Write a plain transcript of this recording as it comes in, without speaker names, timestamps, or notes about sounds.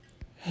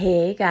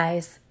Hey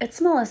guys,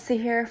 it's Melissa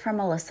here from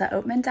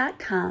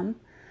melissaoatman.com.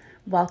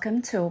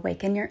 Welcome to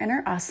Awaken Your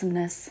Inner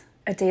Awesomeness,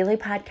 a daily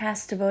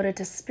podcast devoted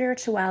to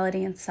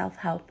spirituality and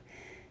self-help.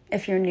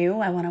 If you're new,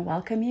 I want to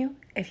welcome you.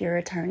 If you're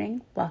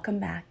returning, welcome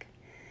back.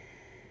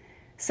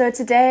 So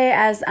today,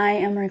 as I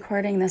am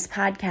recording this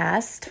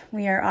podcast,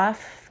 we are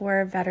off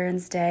for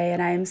Veterans Day,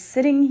 and I am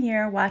sitting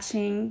here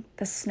watching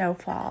the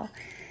snowfall.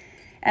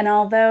 And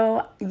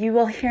although you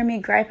will hear me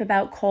gripe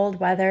about cold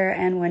weather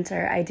and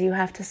winter, I do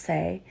have to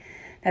say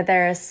that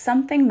there is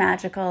something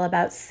magical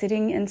about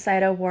sitting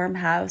inside a warm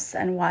house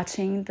and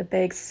watching the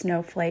big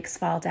snowflakes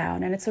fall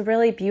down. And it's a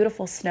really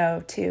beautiful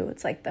snow too.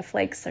 It's like the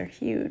flakes are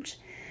huge.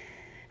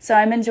 So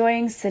I'm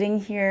enjoying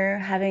sitting here,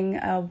 having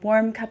a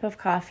warm cup of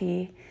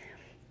coffee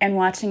and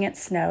watching it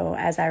snow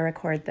as I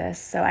record this.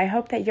 So I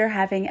hope that you're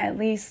having at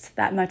least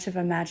that much of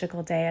a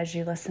magical day as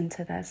you listen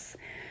to this.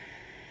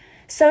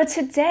 So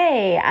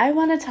today I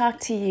want to talk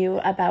to you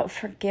about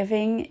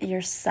forgiving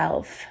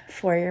yourself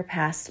for your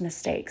past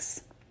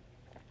mistakes.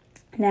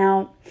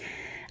 Now,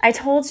 I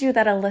told you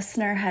that a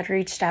listener had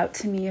reached out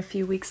to me a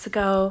few weeks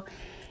ago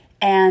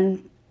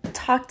and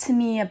talked to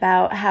me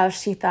about how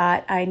she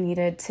thought I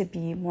needed to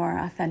be more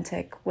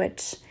authentic,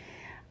 which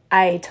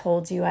I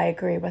told you I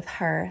agree with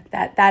her,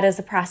 that is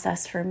a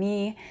process for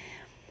me.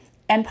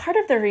 And part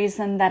of the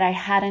reason that I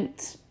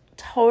hadn't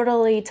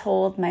totally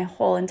told my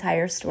whole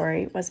entire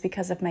story was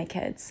because of my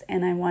kids.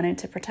 And I wanted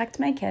to protect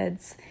my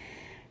kids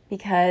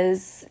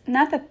because,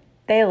 not that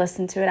they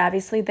listen to it.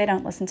 Obviously, they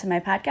don't listen to my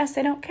podcast.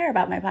 They don't care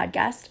about my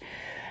podcast.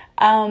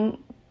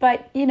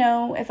 But, you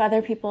know, if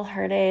other people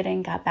heard it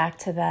and got back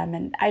to them,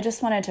 and I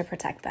just wanted to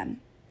protect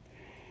them.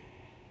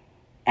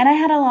 And I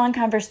had a long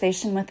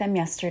conversation with them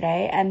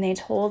yesterday, and they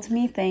told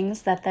me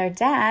things that their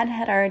dad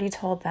had already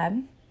told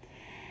them.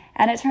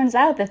 And it turns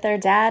out that their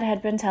dad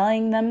had been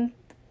telling them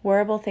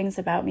horrible things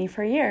about me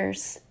for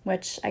years,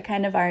 which I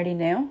kind of already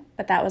knew,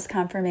 but that was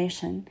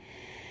confirmation.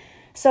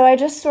 So I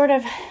just sort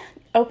of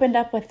opened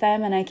up with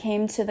them, and I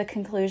came to the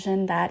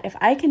conclusion that if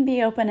I can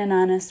be open and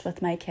honest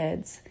with my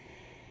kids,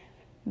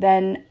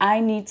 then I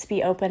need to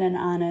be open and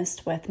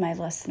honest with my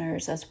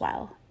listeners as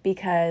well,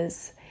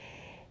 because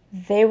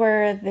they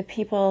were the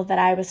people that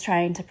I was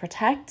trying to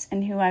protect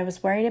and who I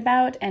was worried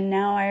about, and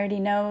now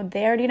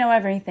they already know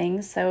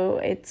everything, so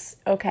it's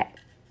okay.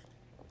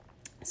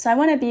 So I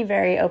want to be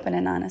very open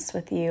and honest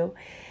with you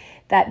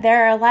that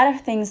there are a lot of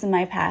things in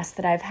my past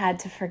that I've had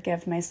to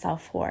forgive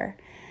myself for.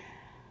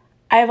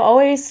 I've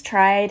always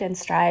tried and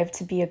strived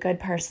to be a good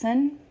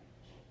person,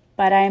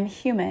 but I am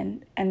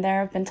human, and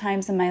there have been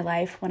times in my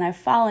life when I've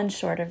fallen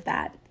short of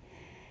that.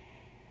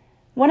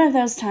 One of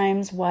those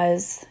times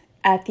was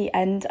at the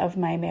end of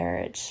my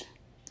marriage.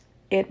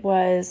 It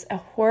was a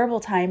horrible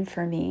time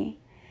for me,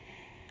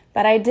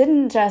 but I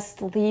didn't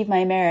just leave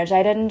my marriage.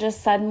 I didn't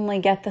just suddenly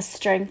get the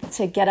strength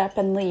to get up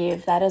and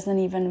leave. That isn't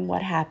even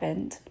what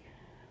happened.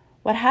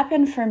 What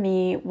happened for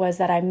me was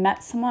that I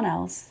met someone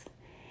else,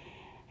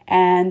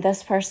 and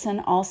this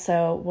person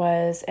also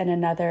was in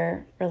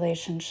another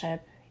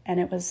relationship, and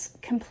it was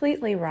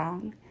completely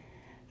wrong.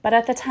 But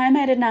at the time,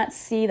 I did not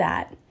see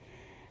that.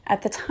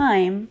 At the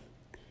time,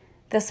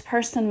 this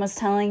person was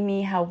telling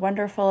me how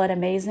wonderful and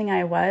amazing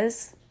I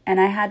was,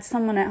 and I had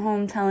someone at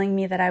home telling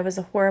me that I was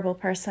a horrible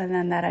person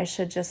and that I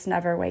should just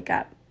never wake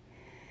up.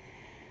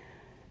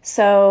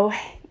 So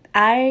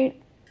I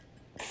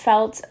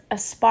felt a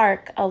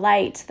spark, a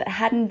light that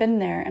hadn't been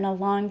there in a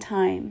long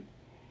time.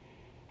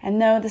 And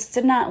though this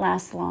did not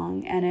last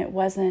long, and it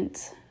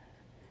wasn't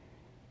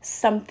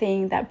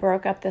something that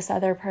broke up this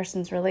other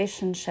person's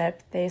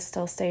relationship, they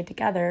still stayed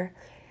together,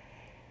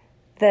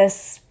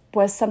 this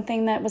was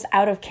something that was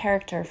out of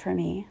character for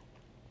me.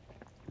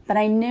 But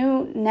I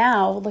knew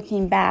now,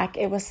 looking back,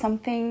 it was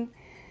something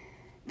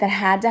that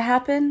had to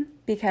happen,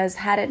 because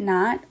had it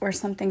not, or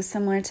something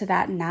similar to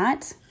that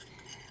not,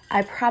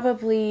 I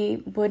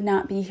probably would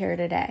not be here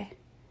today.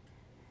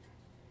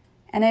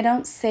 And I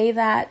don't say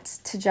that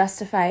to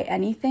justify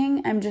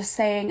anything. I'm just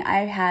saying I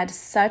had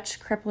such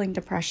crippling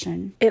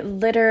depression. It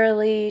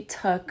literally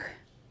took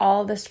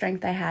all the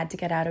strength I had to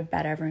get out of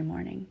bed every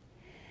morning.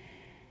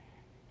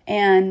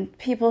 And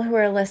people who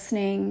are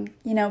listening,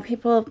 you know,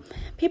 people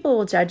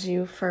will judge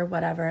you for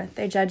whatever.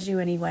 They judge you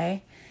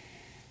anyway.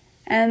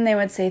 And they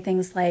would say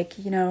things like,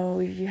 you know,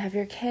 you have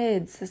your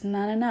kids, isn't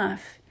that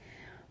enough?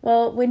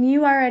 Well, when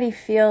you already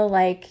feel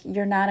like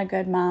you're not a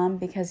good mom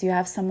because you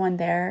have someone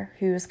there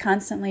who's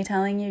constantly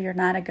telling you you're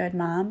not a good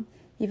mom,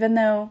 even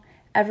though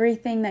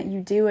everything that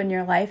you do in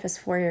your life is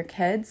for your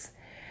kids,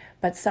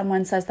 but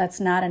someone says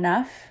that's not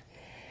enough,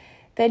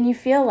 then you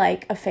feel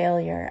like a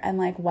failure and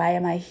like, why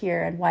am I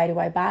here and why do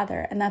I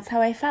bother? And that's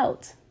how I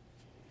felt.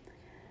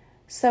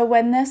 So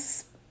when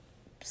this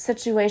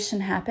situation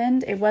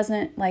happened, it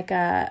wasn't like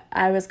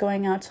I was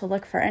going out to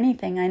look for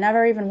anything. I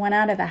never even went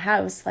out of the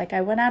house. Like,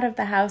 I went out of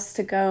the house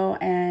to go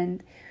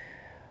and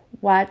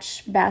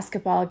watch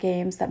basketball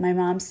games that my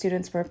mom's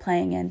students were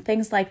playing in,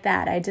 things like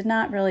that. I did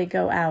not really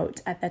go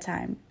out at the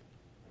time.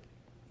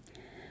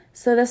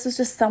 So this was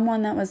just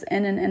someone that was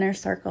in an inner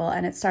circle,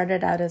 and it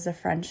started out as a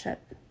friendship.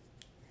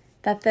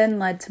 That then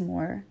led to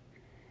more.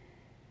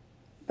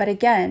 But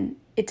again,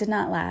 it did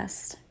not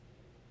last.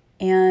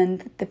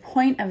 And the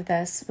point of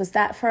this was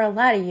that for a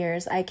lot of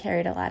years, I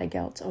carried a lot of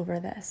guilt over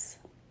this.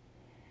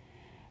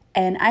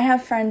 And I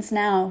have friends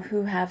now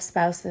who have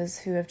spouses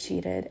who have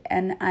cheated,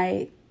 and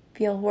I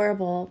feel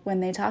horrible when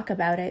they talk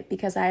about it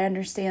because I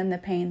understand the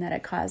pain that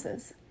it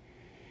causes.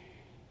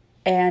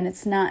 And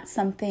it's not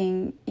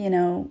something,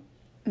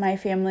 my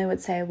family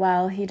would say,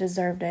 well, he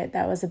deserved it.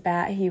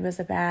 He was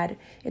a bad.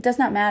 It does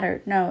not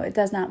matter. No, it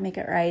does not make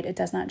it right. It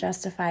does not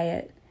justify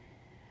it.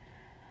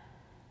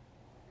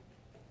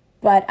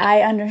 But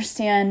I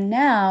understand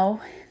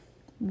now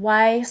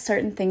why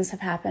certain things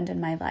have happened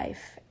in my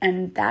life.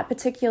 And that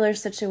particular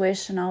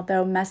situation,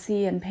 although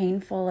messy and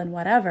painful and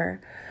whatever,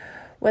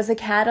 was a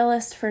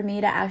catalyst for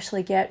me to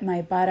actually get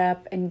my butt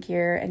up in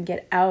gear and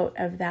get out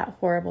of that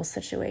horrible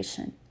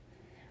situation.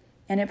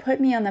 And it put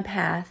me on the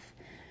path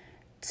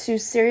to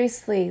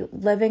seriously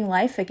living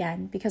life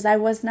again, because I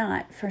was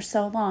not for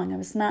so long. I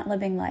was not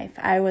living life.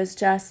 I was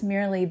just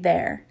merely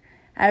there.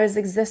 I was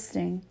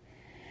existing,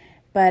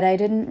 but I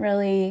didn't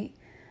really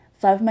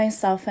love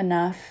myself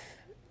enough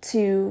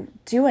to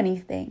do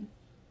anything.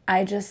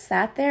 I just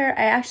sat there.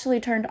 I actually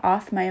turned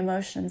off my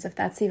emotions, if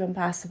that's even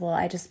possible.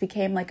 I just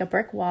became like a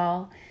brick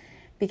wall,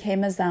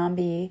 became a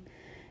zombie.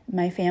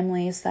 My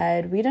family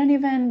said, we don't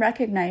even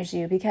recognize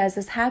you, because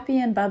as happy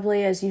and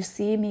bubbly as you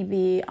see me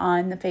be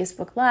on the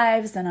Facebook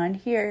Lives and on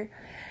here,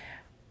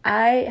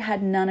 I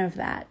had none of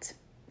that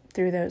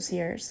through those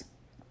years.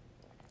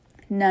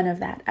 None of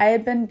that. I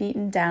had been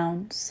beaten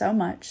down so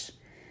much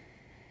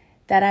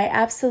that I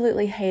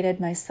absolutely hated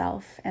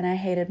myself and I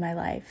hated my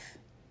life.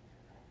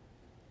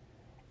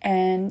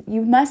 And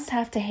you must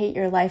have to hate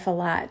your life a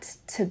lot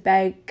to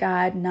beg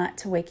God not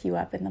to wake you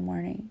up in the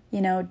morning.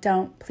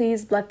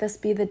 Please let this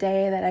be the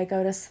day that I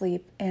go to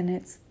sleep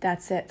and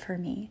that's it for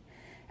me.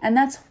 And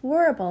that's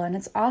horrible and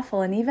it's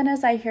awful. And even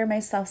as I hear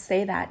myself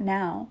say that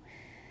now,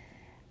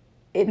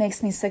 it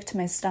makes me sick to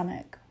my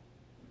stomach.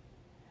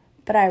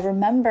 But I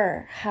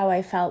remember how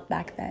I felt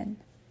back then.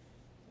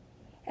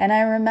 And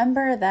I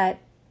remember that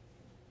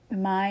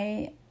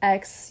my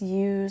ex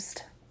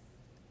used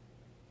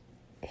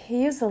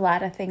a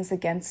lot of things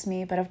against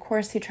me, but of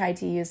course he tried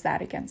to use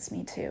that against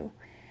me too.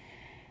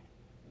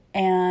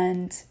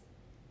 And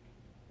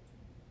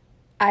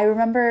I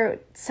remember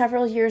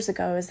several years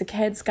ago, as the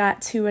kids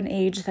got to an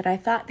age that I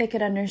thought they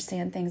could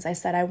understand things, I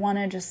said, I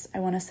want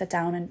to sit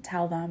down and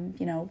tell them,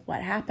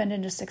 what happened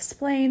and just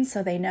explain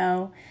so they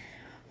know.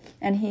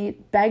 And he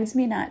begged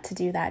me not to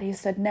do that. He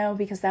said, no,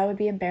 because that would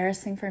be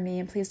embarrassing for me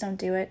and please don't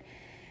do it.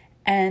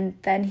 And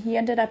then he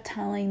ended up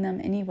telling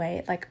them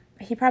anyway. Like,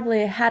 he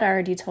probably had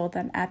already told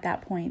them at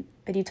that point,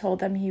 but he told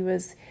them he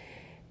was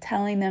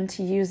telling them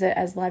to use it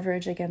as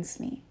leverage against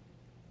me.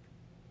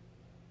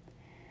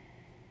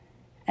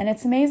 And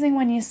it's amazing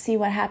when you see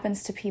what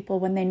happens to people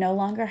when they no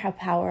longer have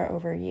power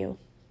over you.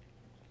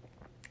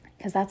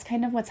 Because that's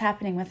kind of what's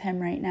happening with him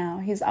right now.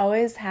 He's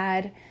always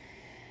had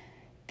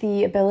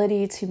the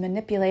ability to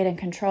manipulate and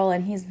control,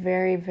 and he's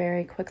very,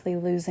 very quickly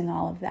losing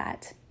all of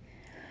that.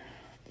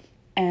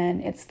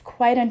 And it's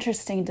quite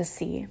interesting to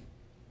see.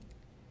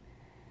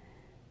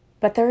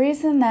 But the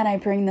reason that I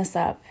bring this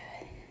up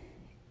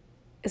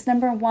is,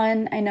 number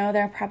one, I know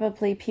there are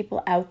probably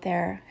people out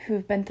there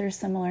who've been through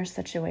similar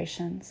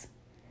situations.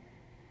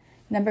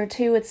 Number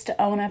two, it's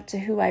to own up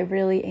to who I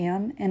really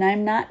am. And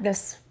I'm not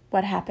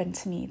what happened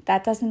to me.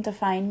 That doesn't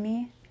define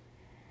me.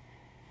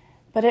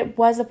 But it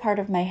was a part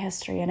of my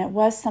history, and it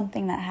was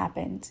something that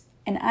happened.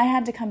 And I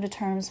had to come to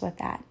terms with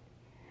that.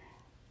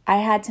 I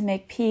had to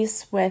make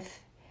peace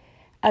with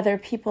other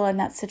people in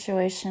that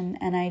situation,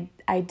 and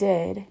I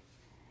did.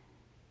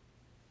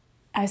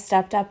 I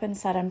stepped up and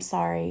said I'm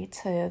sorry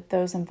to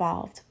those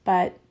involved.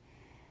 But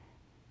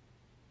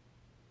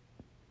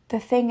the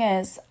thing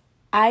is,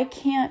 I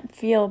can't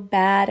feel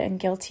bad and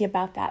guilty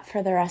about that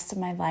for the rest of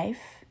my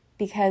life,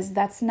 because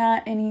that's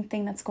not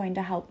anything that's going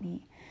to help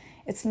me.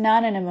 It's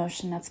not an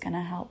emotion that's going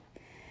to help.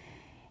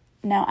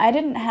 Now, I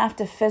didn't have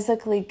to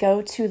physically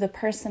go to the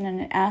person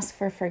and ask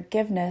for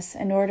forgiveness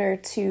in order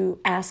to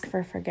ask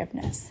for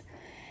forgiveness.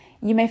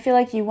 You may feel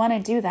like you want to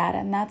do that,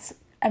 and that's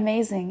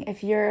amazing.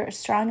 If you're a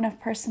strong enough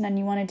person and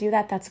you want to do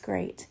that, that's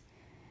great.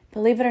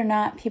 Believe it or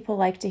not, people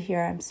like to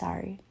hear I'm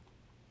sorry.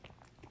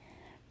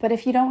 But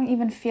if you don't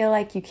even feel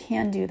like you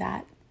can do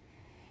that,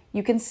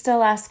 you can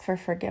still ask for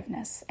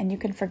forgiveness, and you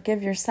can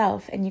forgive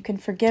yourself, and you can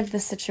forgive the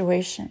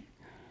situation.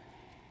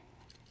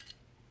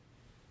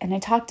 And I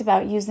talked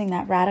about using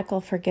that radical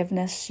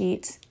forgiveness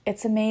sheet.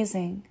 It's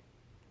amazing.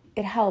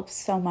 It helps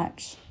so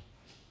much.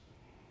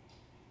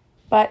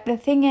 But the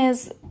thing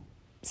is,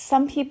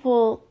 some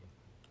people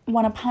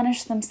want to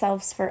punish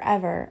themselves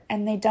forever,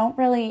 and they don't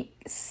really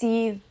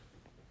see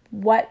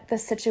what the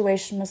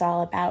situation was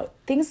all about.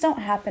 Things don't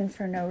happen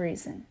for no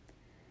reason.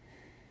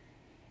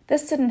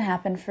 This didn't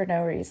happen for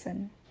no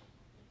reason.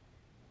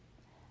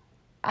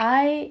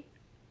 I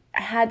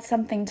had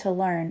something to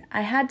learn.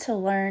 I had to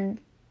learn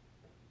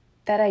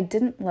that I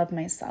didn't love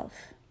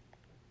myself.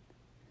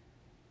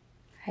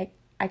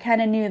 I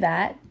kind of knew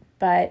that,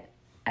 but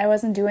I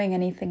wasn't doing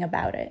anything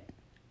about it.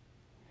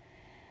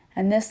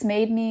 And this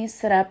made me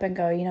sit up and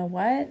go, you know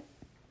what?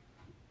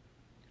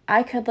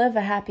 I could live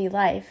a happy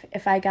life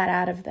if I got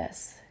out of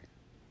this.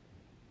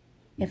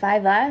 If I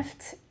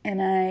left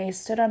and I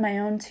stood on my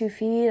own 2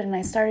 feet and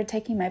I started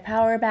taking my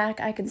power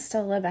back, I could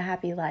still live a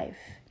happy life.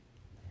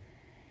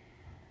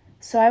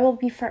 So I will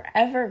be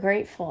forever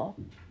grateful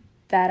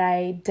that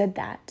I did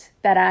that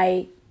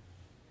I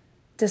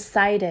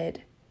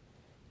decided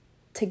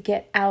to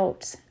get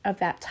out of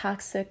that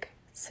toxic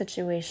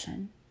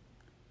situation.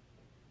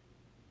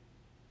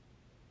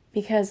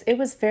 Because it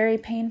was very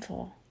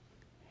painful.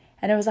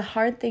 And it was a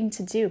hard thing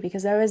to do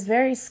because I was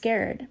very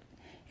scared.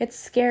 It's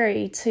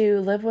scary to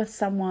live with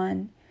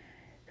someone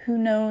who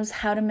knows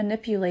how to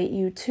manipulate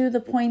you to the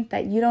point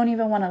that you don't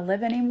even want to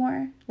live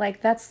anymore.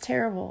 Like, that's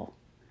terrible.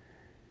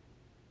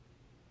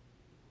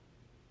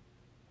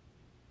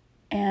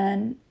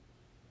 And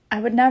I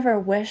would never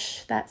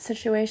wish that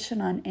situation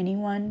on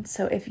anyone.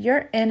 So if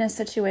you're in a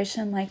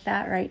situation like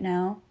that right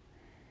now,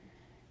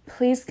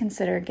 please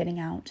consider getting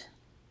out.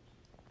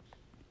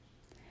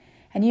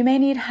 And you may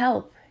need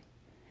help.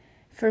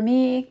 For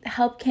me,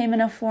 help came in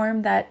a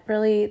form that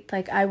really,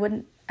 I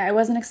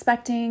wasn't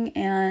expecting,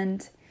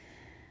 and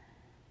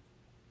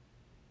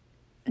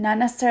not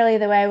necessarily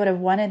the way I would have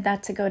wanted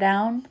that to go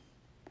down.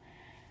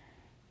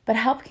 But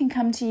help can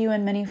come to you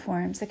in many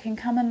forms. It can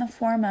come in the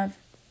form of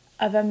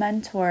a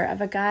mentor,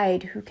 of a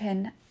guide who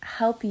can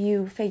help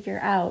you figure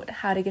out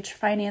how to get your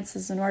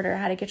finances in order,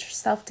 how to get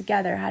yourself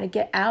together, how to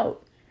get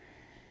out.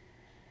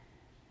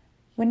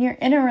 When you're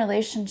in a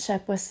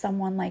relationship with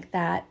someone like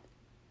that,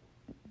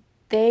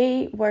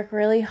 they work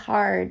really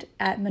hard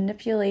at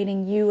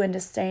manipulating you into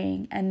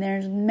staying. And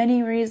there's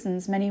many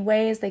reasons, many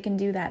ways they can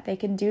do that. They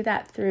can do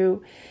that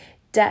through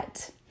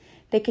debt.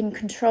 They can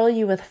control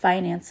you with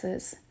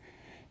finances.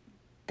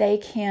 They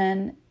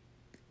can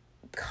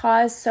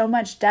cause so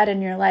much debt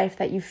in your life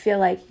that you feel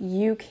like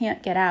you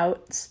can't get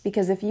out,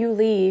 because if you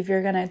leave,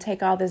 you're going to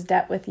take all this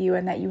debt with you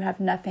and that you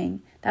have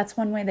nothing. That's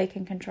one way they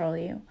can control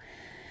you.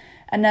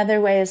 Another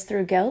way is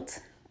through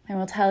guilt. I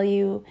will tell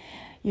you,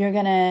 you're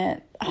going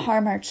to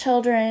harm our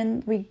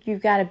children.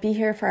 You've got to be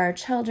here for our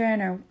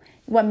children. Or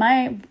what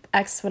my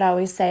ex would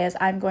always say is,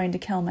 I'm going to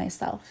kill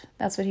myself.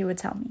 That's what he would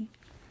tell me.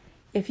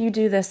 If you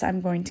do this,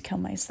 I'm going to kill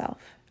myself.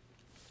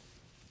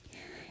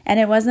 And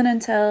it wasn't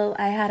until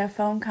I had a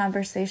phone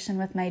conversation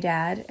with my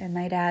dad, and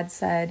my dad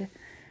said,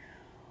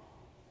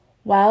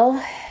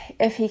 well,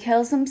 if he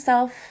kills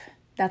himself,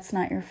 that's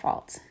not your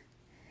fault.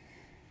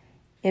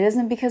 It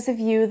isn't because of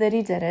you that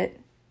he did it,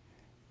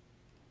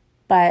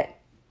 but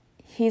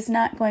he's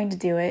not going to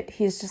do it.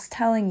 He's just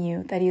telling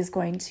you that he's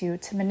going to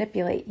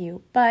manipulate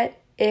you. But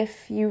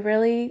if you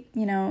really,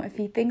 if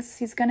he thinks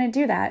he's going to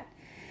do that,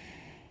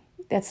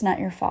 that's not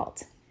your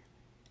fault.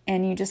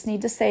 And you just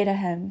need to say to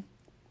him,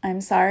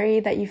 I'm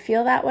sorry that you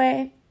feel that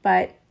way,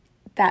 but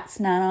that's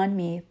not on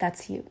me,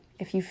 that's you.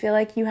 If you feel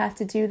like you have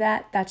to do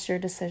that, that's your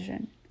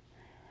decision.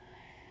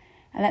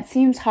 And that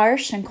seems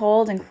harsh and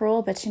cold and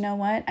cruel, but you know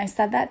what? I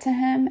said that to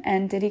him,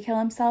 and did he kill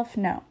himself?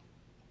 No.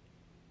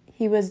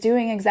 He was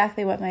doing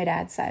exactly what my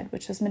dad said,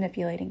 which was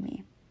manipulating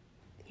me.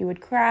 He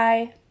would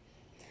cry.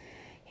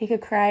 He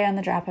could cry on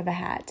the drop of a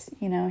hat.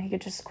 He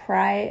could just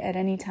cry at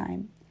any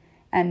time.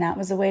 And that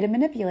was a way to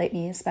manipulate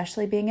me,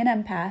 especially being an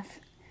empath.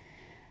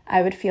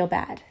 I would feel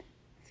bad.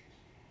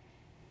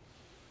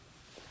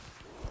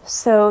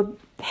 So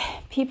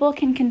people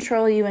can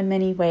control you in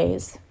many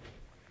ways,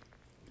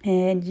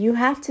 and you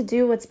have to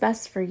do what's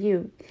best for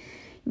you.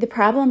 The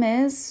problem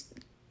is,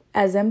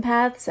 as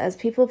empaths, as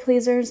people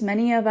pleasers,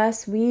 many of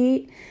us,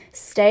 we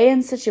stay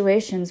in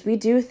situations, we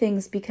do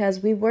things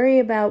because we worry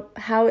about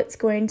how it's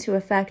going to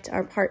affect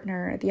our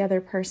partner or the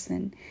other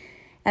person.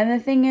 And the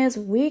thing is,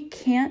 we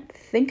can't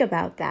think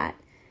about that.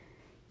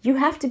 You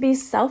have to be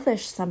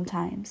selfish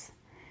sometimes.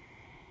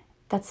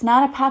 That's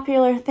not a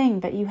popular thing,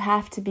 but you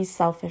have to be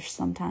selfish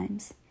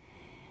sometimes.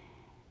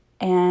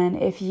 And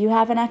if you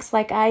have an ex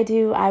like I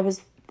do, I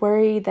was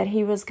worried that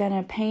he was going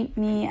to paint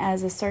me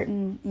as a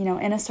certain,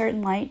 in a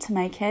certain light to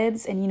my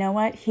kids. And you know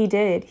what? He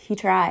did. He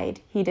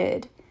tried. He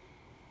did.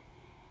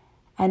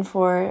 And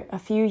for a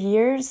few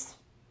years,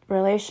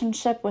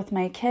 relationship with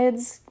my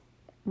kids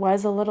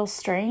was a little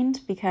strained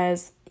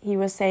because he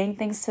was saying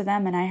things to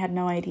them and I had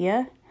no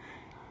idea.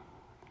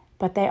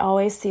 But they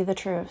always see the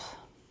truth.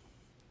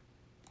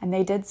 And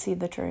they did see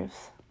the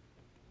truth.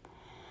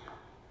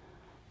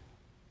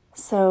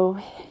 So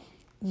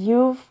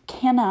you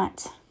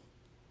cannot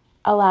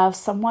allow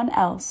someone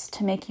else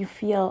to make you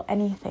feel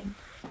anything.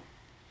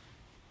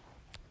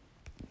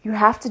 You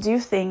have to do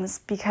things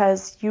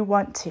because you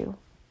want to.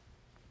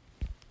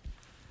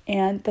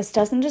 And this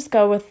doesn't just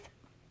go with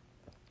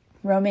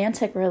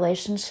romantic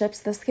relationships.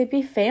 This could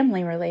be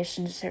family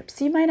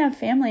relationships. You might have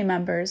family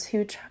members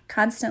who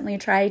constantly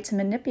try to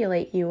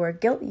manipulate you or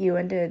guilt you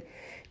into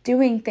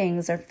doing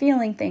things or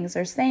feeling things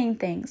or saying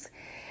things.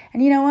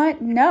 And you know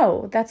what?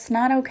 No, that's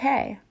not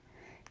okay.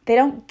 They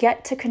don't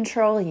get to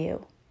control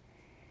you.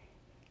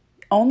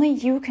 Only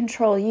you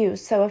control you.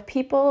 So if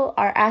people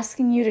are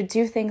asking you to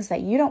do things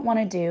that you don't want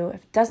to do,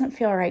 if it doesn't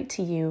feel right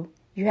to you,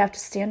 you have to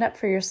stand up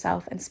for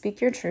yourself and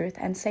speak your truth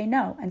and say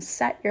no and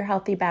set your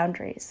healthy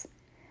boundaries.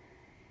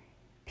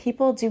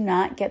 People do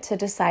not get to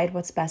decide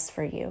what's best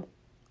for you.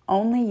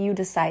 Only you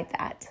decide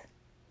that.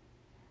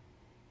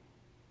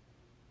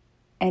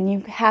 And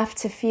you have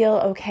to feel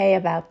okay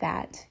about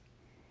that.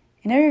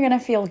 I know you're going to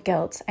feel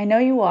guilt. I know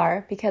you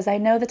are, because I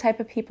know the type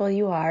of people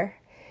you are.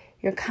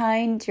 You're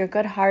kind, you're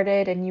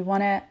good-hearted, and you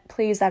want to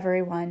please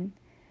everyone.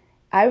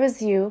 I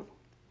was you.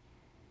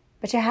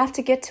 But you have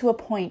to get to a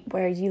point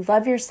where you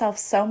love yourself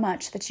so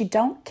much that you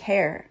don't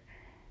care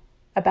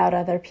about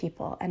other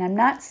people. And I'm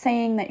not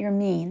saying that you're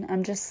mean.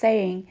 I'm just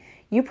saying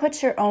you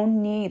put your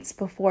own needs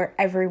before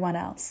everyone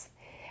else.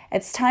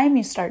 It's time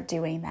you start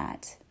doing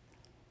that.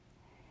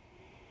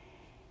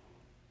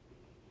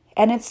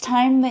 And it's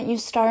time that you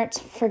start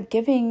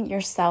forgiving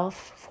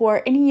yourself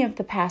for any of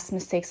the past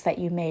mistakes that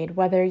you made,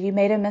 whether you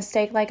made a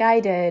mistake like I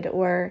did,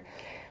 or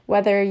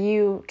whether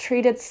you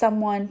treated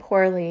someone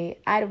poorly,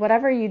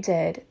 whatever you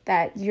did,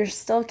 that you're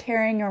still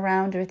carrying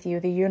around with you,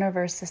 the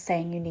universe is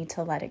saying you need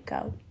to let it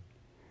go.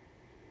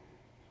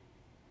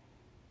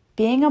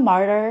 Being a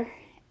martyr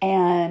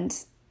and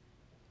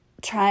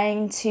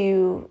trying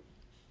to,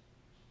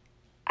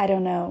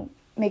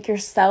 make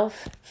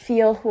yourself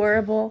feel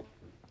horrible,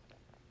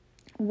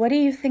 what do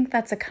you think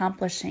that's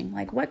accomplishing?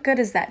 Like, what good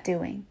is that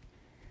doing?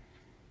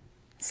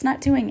 It's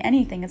not doing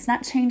anything. It's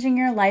not changing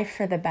your life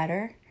for the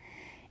better.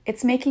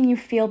 It's making you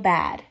feel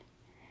bad.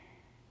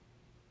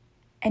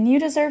 And you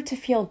deserve to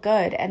feel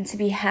good and to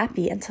be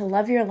happy and to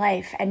love your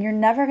life. And you're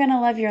never going to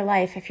love your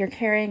life if you're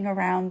carrying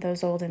around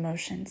those old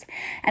emotions.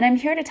 And I'm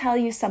here to tell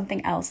you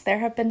something else. There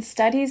have been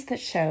studies that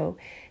show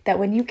that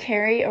when you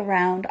carry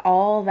around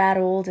all that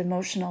old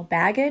emotional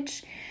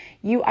baggage,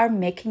 you are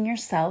making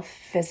yourself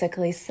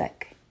physically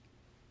sick.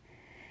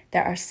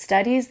 There are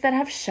studies that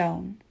have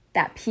shown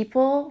that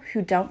people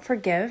who don't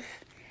forgive,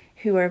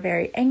 who are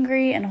very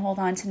angry and hold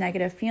on to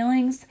negative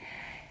feelings,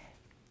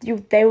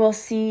 they will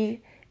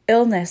see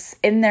illness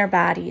in their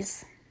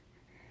bodies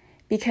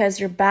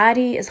because your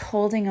body is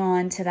holding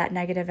on to that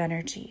negative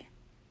energy.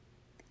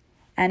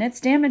 And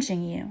it's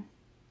damaging you.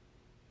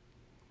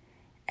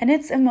 And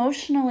it's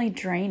emotionally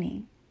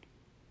draining.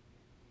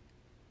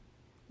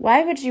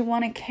 Why would you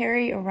want to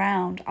carry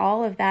around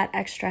all of that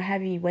extra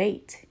heavy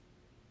weight?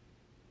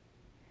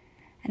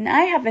 And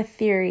I have a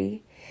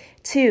theory,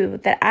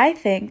 too, that I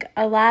think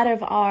a lot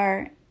of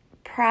our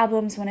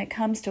problems when it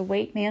comes to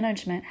weight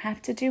management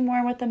have to do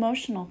more with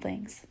emotional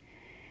things.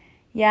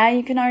 Yeah,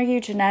 you can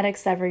argue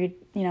genetics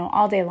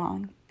all day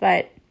long,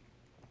 but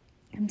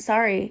I'm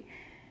sorry,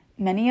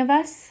 many of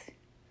us,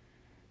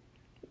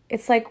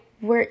 it's like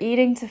we're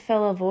eating to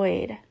fill a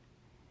void.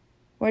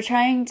 We're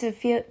trying to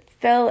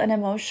fill an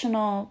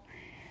emotional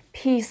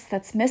piece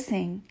that's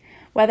missing.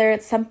 Whether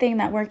it's something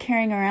that we're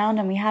carrying around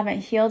and we haven't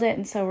healed it,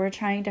 and so we're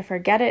trying to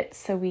forget it.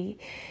 So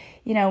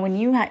when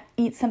you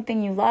eat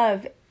something you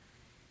love,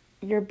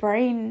 your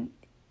brain,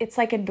 it's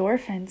like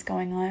endorphins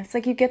going on. It's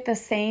like you get the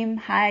same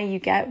high you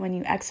get when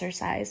you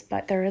exercise,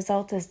 but the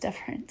result is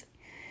different.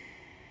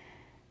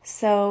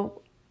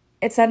 So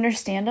it's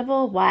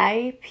understandable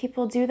why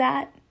people do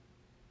that.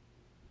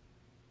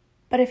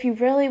 But if you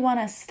really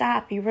want to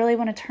stop, you really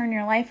want to turn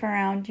your life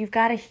around, you've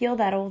got to heal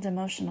that old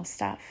emotional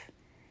stuff.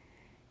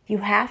 You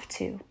have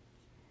to.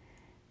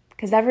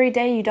 Because every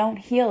day you don't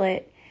heal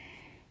it,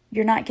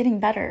 you're not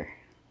getting better.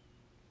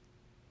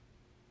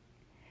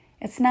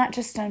 It's not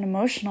just an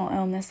emotional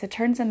illness. It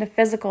turns into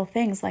physical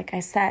things, like I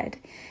said.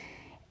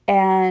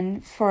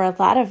 And for a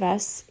lot of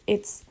us,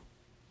 it's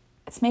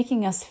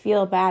making us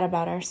feel bad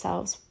about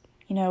ourselves.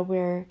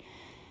 We're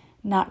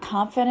not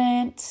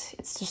confident.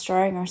 It's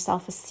destroying our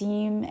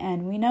self-esteem.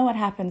 And we know what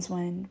happens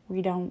when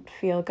we don't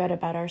feel good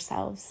about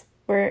ourselves.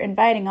 We're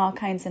inviting all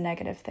kinds of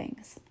negative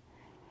things.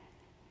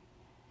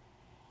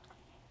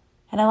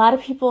 And a lot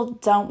of people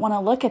don't want to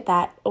look at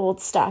that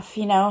old stuff.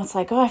 It's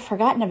like, I've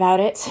forgotten about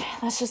it.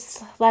 Let's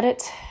just let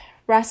it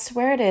rest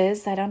where it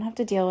is. I don't have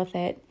to deal with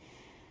it.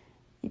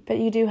 But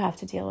you do have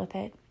to deal with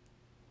it.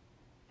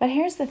 But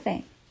here's the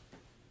thing.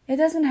 It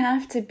doesn't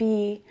have to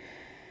be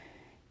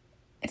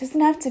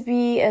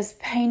as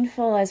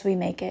painful as we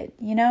make it.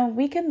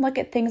 We can look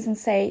at things and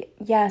say,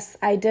 yes,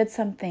 I did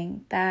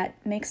something that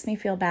makes me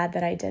feel bad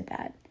that I did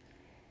that.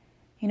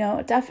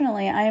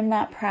 Definitely, I am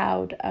not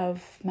proud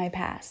of my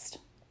past.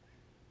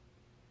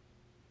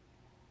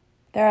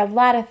 There are a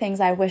lot of things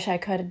I wish I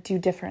could do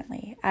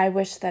differently. I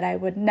wish that I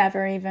would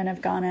never even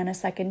have gone on a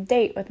second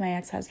date with my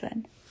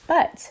ex-husband.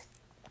 But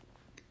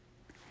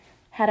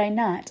had I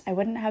not, I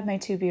wouldn't have my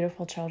 2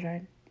 beautiful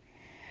children.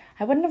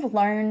 I wouldn't have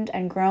learned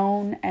and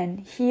grown and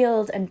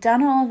healed and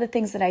done all of the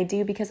things that I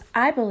do, because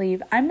I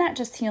believe I'm not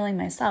just healing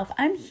myself,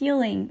 I'm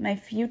healing my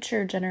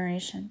future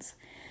generations.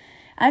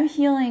 I'm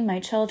healing my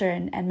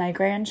children and my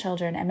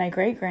grandchildren and my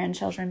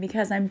great-grandchildren,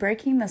 because I'm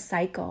breaking the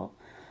cycle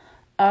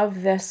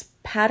of this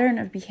pattern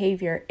of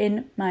behavior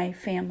in my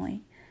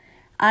family.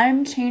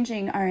 I'm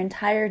changing our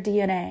entire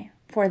DNA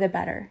for the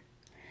better.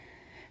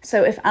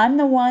 So if I'm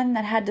the one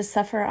that had to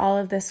suffer all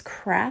of this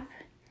crap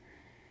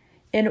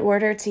in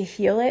order to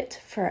heal it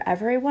for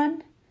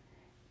everyone,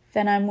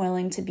 then I'm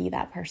willing to be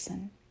that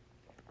person.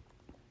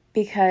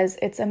 Because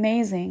it's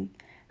amazing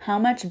how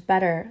much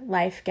better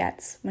life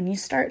gets when you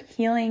start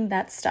healing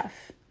that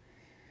stuff.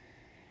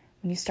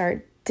 When you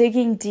start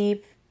digging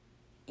deep.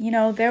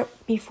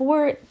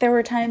 Before there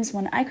were times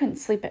when I couldn't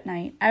sleep at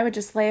night. I would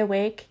just lay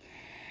awake.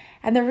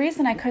 And the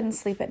reason I couldn't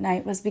sleep at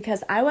night was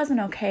because I wasn't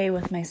okay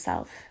with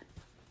myself.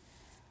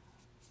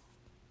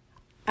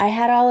 I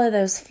had all of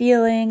those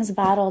feelings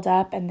bottled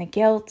up, and the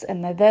guilt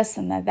and the this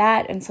and the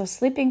that. And so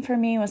sleeping for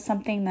me was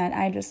something that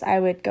I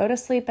would go to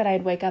sleep, but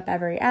I'd wake up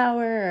every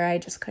hour, or I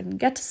just couldn't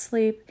get to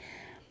sleep.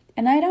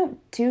 And I don't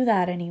do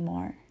that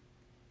anymore.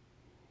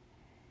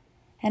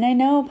 And I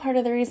know part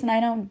of the reason I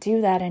don't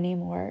do that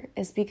anymore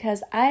is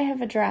because I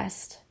have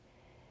addressed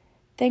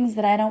things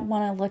that I don't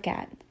want to look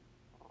at.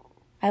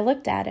 I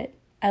looked at it.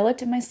 I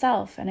looked at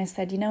myself and I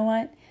said, you know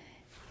what?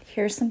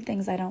 Here's some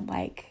things I don't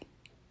like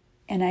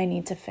and I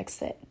need to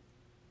fix it.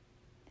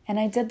 And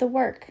I did the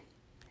work.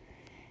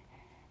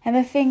 And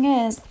the thing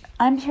is,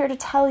 I'm here to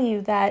tell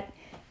you that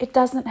it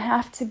doesn't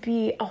have to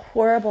be a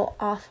horrible,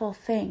 awful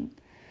thing.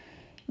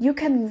 You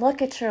can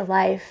look at your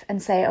life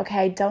and say, okay,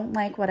 I don't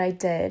like what I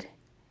did,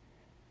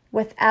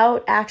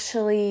 without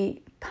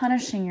actually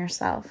punishing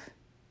yourself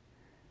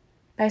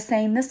by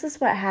saying, this is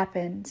what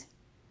happened,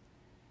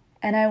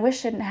 and I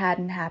wish it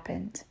hadn't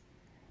happened,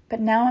 but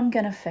now I'm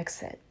going to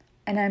fix it,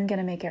 and I'm going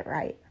to make it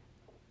right.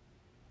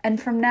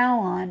 And from now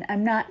on,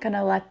 I'm not going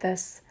to let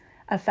this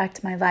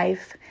affect my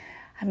life.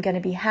 I'm going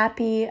to be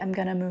happy. I'm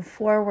going to move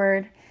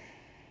forward.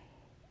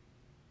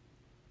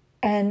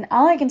 And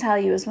all I can tell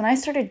you is when I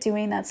started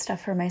doing that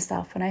stuff for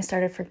myself, when I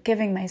started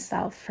forgiving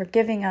myself,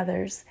 forgiving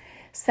others,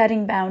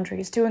 setting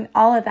boundaries, doing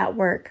all of that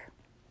work,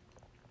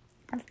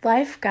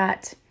 life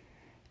got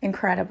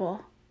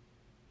incredible.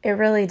 It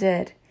really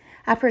did.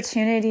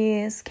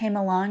 Opportunities came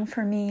along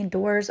for me,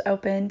 doors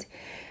opened,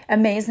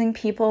 amazing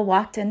people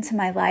walked into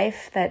my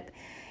life that,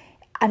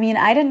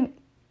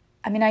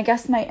 I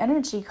guess my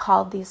energy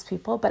called these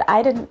people, but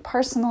I didn't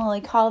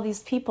personally call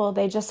these people.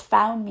 They just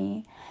found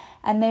me,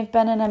 and they've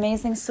been an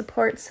amazing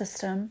support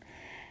system.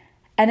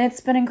 And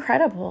it's been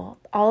incredible,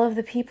 all of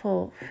the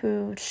people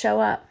who show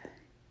up.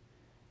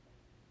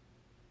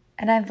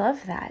 And I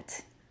love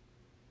that.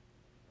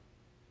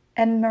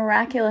 And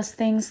miraculous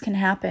things can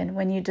happen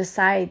when you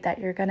decide that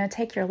you're going to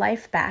take your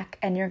life back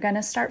and you're going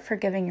to start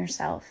forgiving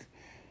yourself.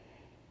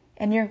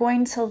 And you're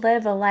going to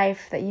live a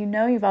life that you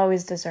know you've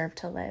always deserved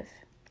to live.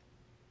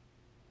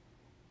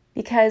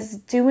 Because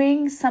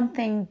doing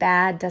something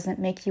bad doesn't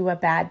make you a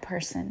bad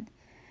person.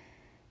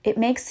 It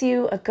makes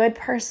you a good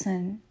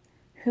person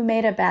who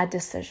made a bad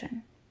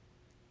decision.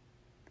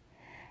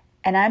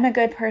 And I'm a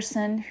good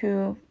person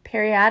who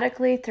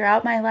periodically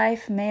throughout my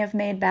life may have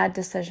made bad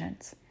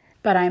decisions.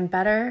 But I'm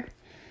better,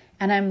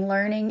 and I'm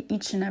learning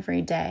each and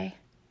every day.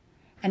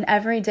 And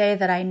every day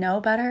that I know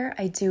better,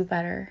 I do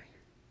better.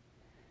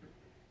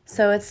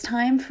 So it's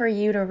time for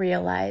you to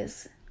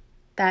realize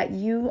that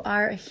you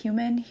are a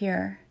human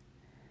here.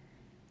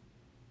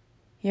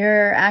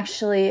 You're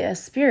actually a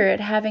spirit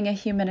having a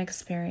human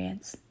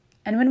experience.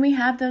 And when we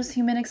have those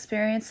human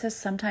experiences,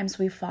 sometimes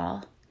we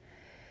fall.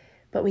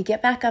 But we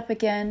get back up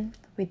again,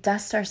 we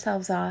dust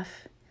ourselves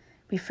off,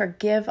 we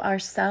forgive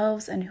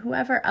ourselves and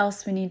whoever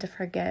else we need to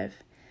forgive,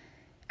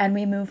 and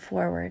we move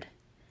forward,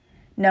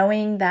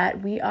 knowing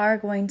that we are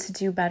going to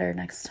do better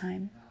next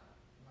time.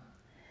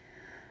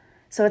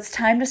 So it's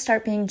time to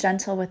start being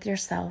gentle with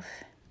yourself.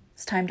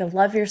 It's time to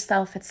love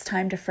yourself. It's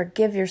time to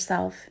forgive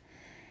yourself.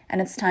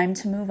 And it's time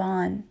to move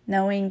on,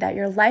 knowing that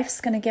your life's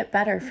going to get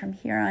better from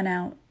here on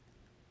out.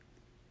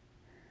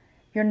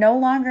 You're no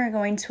longer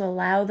going to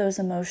allow those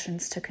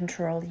emotions to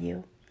control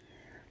you.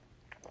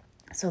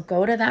 So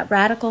go to that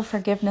Radical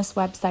Forgiveness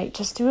website.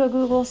 Just do a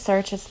Google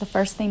search. It's the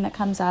first thing that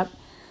comes up.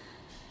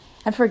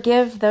 And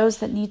forgive those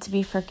that need to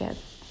be forgiven.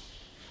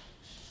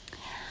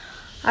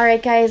 All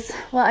right, guys.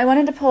 Well, I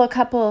want to pull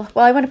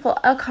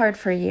a card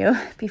for you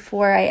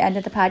before I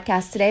ended the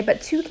podcast today,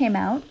 but 2 came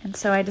out, and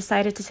so I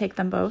decided to take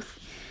them both.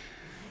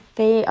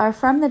 They are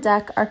from the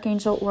deck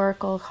Archangel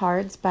Oracle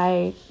cards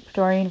by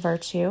Doreen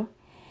Virtue.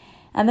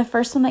 And the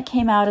first one that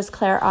came out is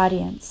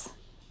Clairaudience.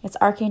 It's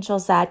Archangel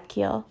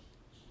Zadkiel.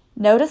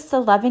 Notice the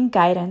loving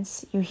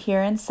guidance you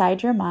hear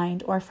inside your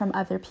mind or from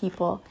other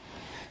people.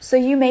 So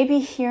you may be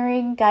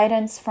hearing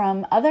guidance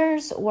from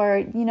others,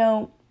 or,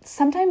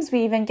 sometimes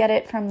we even get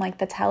it from like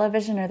the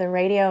television or the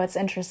radio. It's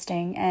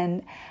interesting.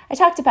 And I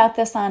talked about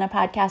this on a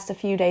podcast a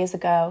few days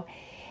ago.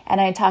 And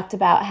I talked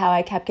about how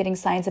I kept getting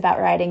signs about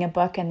writing a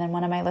book. And then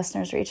one of my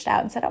listeners reached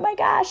out and said, oh my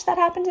gosh, that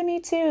happened to me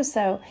too.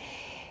 So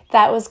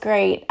that was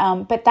great.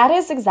 But that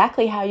is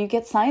exactly how you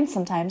get signs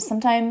sometimes.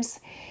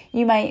 Sometimes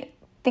you might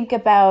think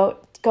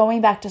about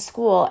going back to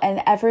school,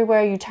 and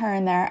everywhere you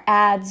turn, there are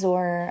ads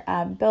or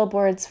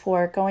billboards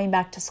for going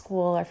back to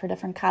school or for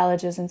different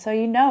colleges. And so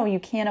you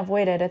can't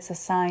avoid it. It's a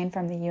sign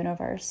from the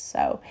universe.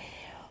 So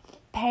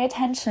pay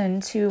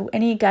attention to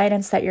any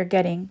guidance that you're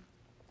getting.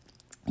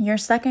 Your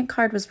second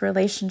card was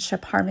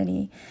relationship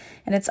harmony,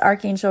 and it's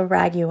Archangel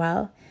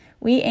Raguel.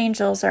 We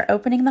angels are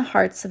opening the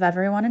hearts of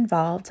everyone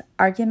involved.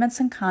 Arguments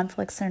and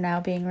conflicts are now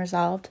being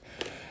resolved.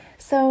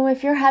 So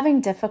if you're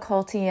having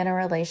difficulty in a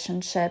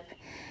relationship,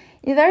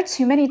 there are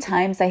too many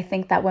times I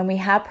think that when we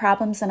have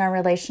problems in our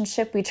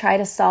relationship, we try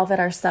to solve it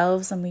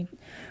ourselves and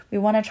we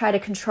want to try to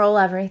control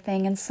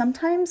everything. And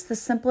sometimes the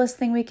simplest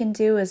thing we can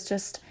do is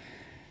just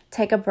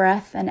take a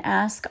breath and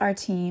ask our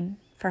team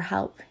for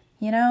help.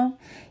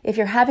 If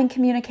you're having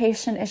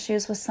communication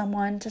issues with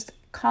someone, just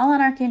call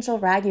on Archangel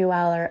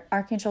Raguel or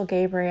Archangel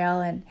Gabriel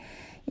and,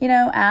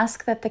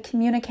 ask that the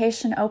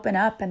communication open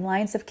up and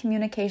lines of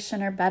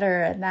communication are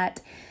better and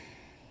that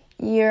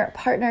your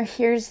partner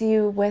hears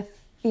you with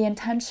the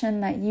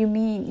intention that you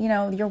mean,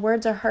 your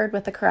words are heard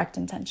with the correct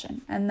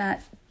intention and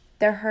that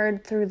they're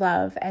heard through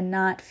love and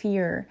not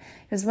fear.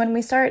 Because when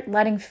we start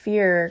letting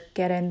fear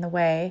get in the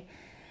way,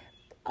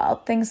 all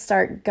things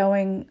start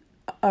going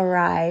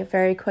awry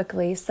very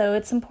quickly. So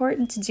it's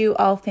important to do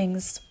all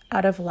things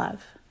out of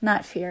love,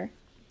 not fear.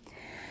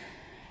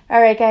 All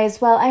right, guys.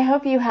 Well, I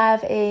hope you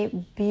have a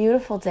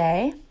beautiful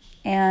day.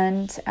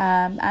 And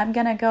I'm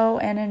going to go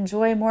and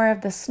enjoy more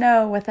of the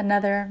snow with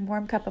another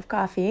warm cup of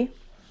coffee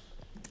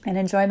and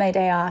enjoy my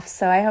day off.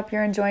 So I hope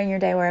you're enjoying your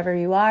day wherever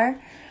you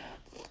are.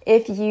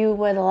 If you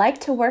would like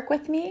to work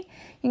with me,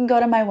 you can go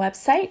to my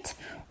website.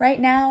 Right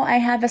now, I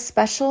have a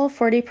special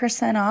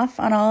 40% off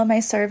on all of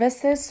my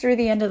services through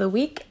the end of the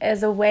week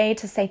as a way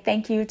to say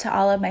thank you to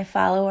all of my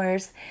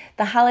followers.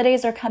 The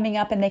holidays are coming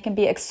up and they can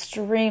be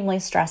extremely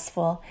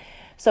stressful.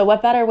 So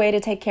what better way to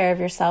take care of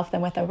yourself than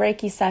with a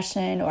Reiki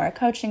session or a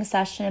coaching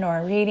session or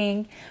a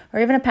reading or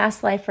even a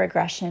past life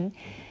regression?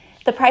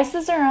 The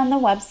prices are on the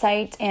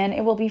website and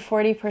it will be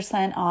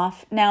 40%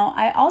 off. Now,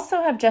 I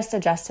also have just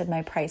adjusted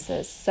my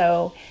prices.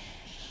 So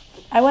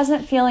I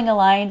wasn't feeling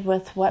aligned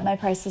with what my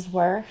prices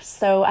were.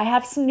 So I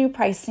have some new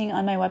pricing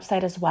on my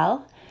website as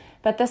well.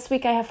 But this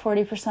week I have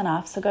 40%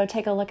 off. So go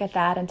take a look at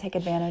that and take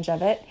advantage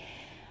of it.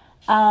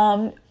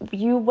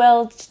 You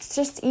will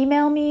just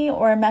email me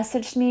or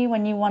message me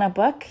when you want to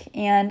book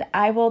and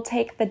I will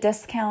take the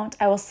discount.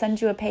 I will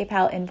send you a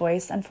PayPal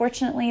invoice.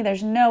 Unfortunately,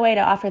 there's no way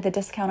to offer the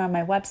discount on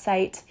my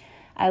website.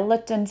 I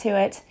looked into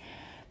it,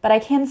 but I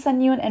can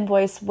send you an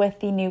invoice with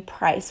the new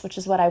price, which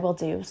is what I will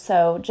do.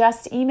 So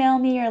just email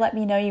me or let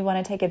me know you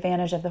want to take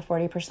advantage of the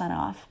 40%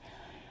 off.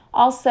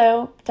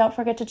 Also, don't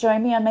forget to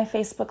join me on my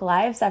Facebook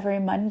Lives every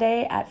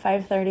Monday at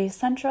 5:30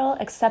 Central,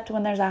 except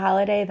when there's a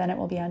holiday, then it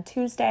will be on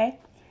Tuesday.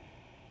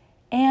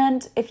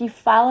 And if you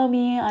follow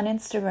me on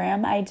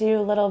Instagram, I do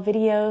little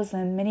videos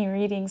and mini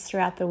readings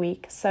throughout the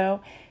week.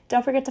 So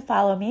don't forget to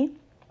follow me.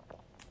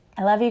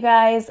 I love you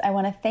guys. I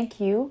want to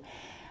thank you.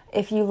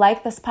 If you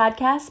like this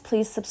podcast,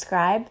 please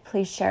subscribe.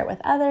 Please share it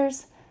with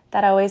others.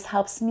 That always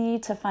helps me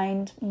to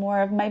find more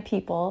of my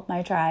people,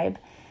 my tribe.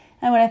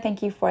 I want to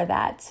thank you for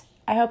that.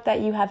 I hope that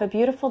you have a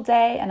beautiful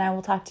day and I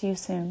will talk to you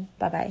soon.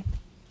 Bye-bye.